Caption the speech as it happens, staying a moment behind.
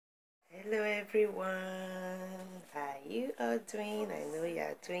Hello everyone, how you all doing? I know you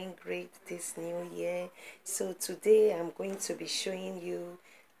are doing great this new year. So today I'm going to be showing you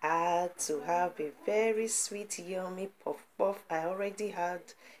how to have a very sweet yummy puff puff. I already had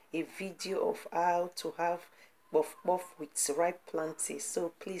a video of how to have puff puff with ripe plantain,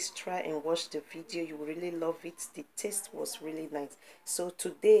 so please try and watch the video. You will really love it. The taste was really nice. So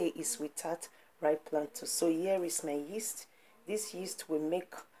today is without ripe plantain. So here is my yeast. This yeast will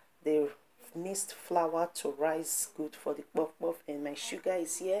make the mixed flour to rise good for the puff puff, and my sugar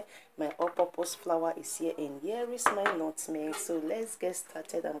is here, my all-purpose flour is here, and here is my nutmeg. So let's get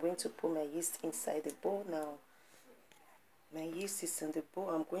started. I'm going to put my yeast inside the bowl now. My yeast is in the bowl.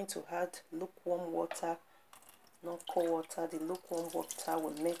 I'm going to add lukewarm water, not cold water. The lukewarm water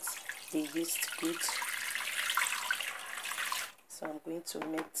will make the yeast good. So I'm going to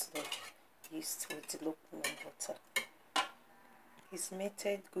mix the yeast with the lukewarm water. It's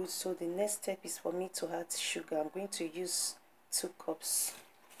melted good. So the next step is for me to add sugar. I'm going to use 2 cups.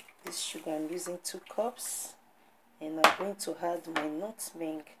 This sugar, I'm using 2 cups, and I'm going to add my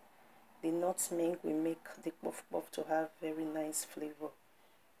nutmeg. The nutmeg will make the puff puff to have very nice flavor.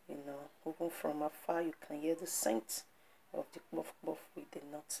 You know, even from afar you can hear the scent of the puff puff with the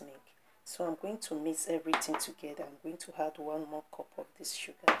nutmeg. So I'm going to mix everything together. I'm going to add 1 more cup of this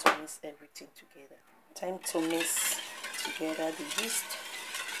sugar to mix everything together. Time to mix together the yeast,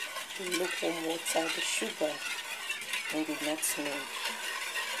 the lukewarm water, the sugar, and the nutmeg.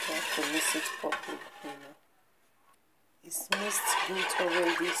 You have to mix it properly, you know. It's mixed good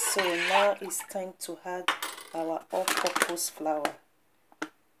already, so now it's time to add our all-purpose flour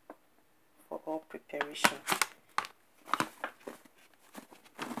for all preparation.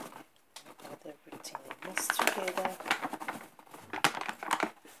 Add everything and mix together.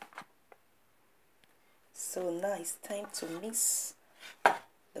 So now it's time to mix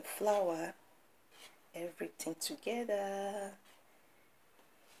the flour, everything together.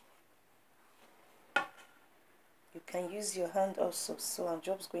 You can use your hand also, so I'm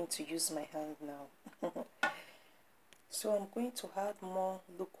just going to use my hand now. So I'm going to add more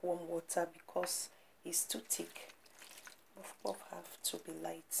lukewarm water because it's too thick. Puff puff have to be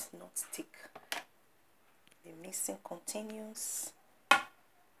light, not thick. The mixing continues.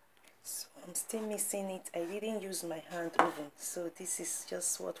 So I'm still mixing it. I didn't use my hand even, so this is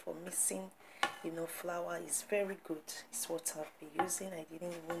just what for mixing, you know, flour is very good. It's what I've been using. I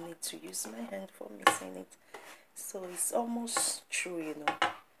didn't even need to use my hand for mixing it. So it's almost true, you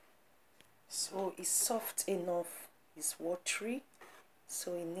know. So it's soft enough. It's watery,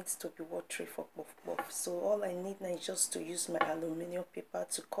 so it needs to be watery for puff puff. So all I need now is just to use my aluminum paper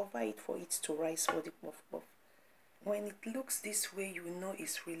to cover it for it to rise for the puff puff. When it looks this way, you know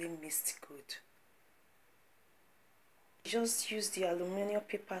it's really mixed good. Just use the aluminum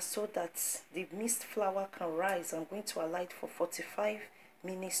paper so that the mixed flour can rise. I'm going to allow it for 45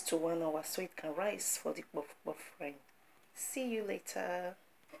 minutes to 1 hour so it can rise for the puff puff frying. See you later.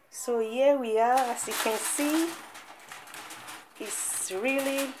 So here we are. As you can see, it's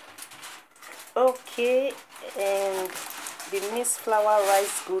really okay, and the mixed flour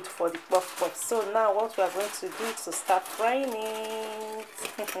rise good for the puff puff. So now what we are going to do is to start frying it.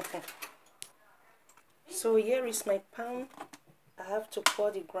 So here is my pan. I have to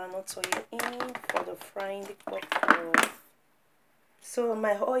pour the groundnut oil in for the frying the puff puff. So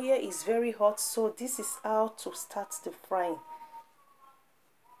my oil is very hot, so this is how to start the frying.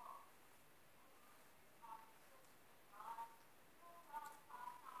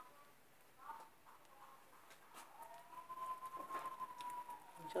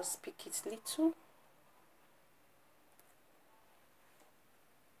 Just pick it little.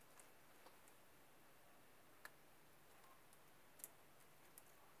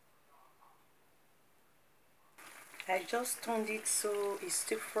 I just turned it so it's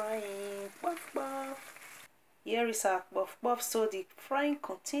still frying. Puff puff. Here is our puff puff, so the frying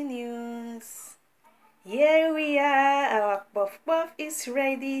continues. Here we are, our puff puff is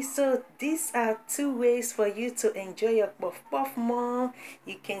ready. So these are 2 ways for you to enjoy your puff puff more.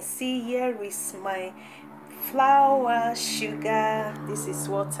 You can see here is my flour sugar. This is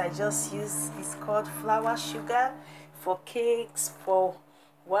what I just used. It's called flour sugar for cakes, for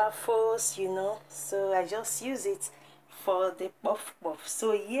waffles, you know. So I just use it for the puff puff.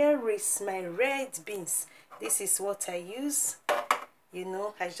 So here is my red beans. This is what I use. You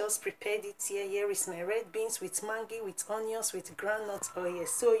know, I just prepared it here. Here is my red beans with mango, with onions, with groundnut oil.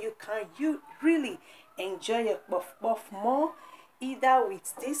 So you really enjoy your puff puff more, either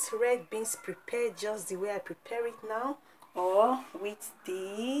with this red beans prepared just the way I prepare it now, or with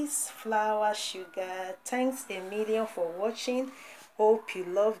this flour sugar. Thanks a million for watching. Hope you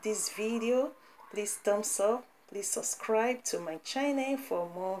love this video. Please thumbs up. Please subscribe to my channel for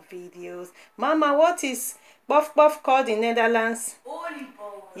more videos. Mama, what is puff puff called in Netherlands?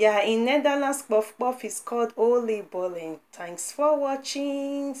 Oliebollen. Yeah, in Netherlands, puff puff is called oliebollen. Thanks for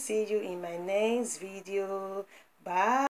watching. See you in my next video. Bye.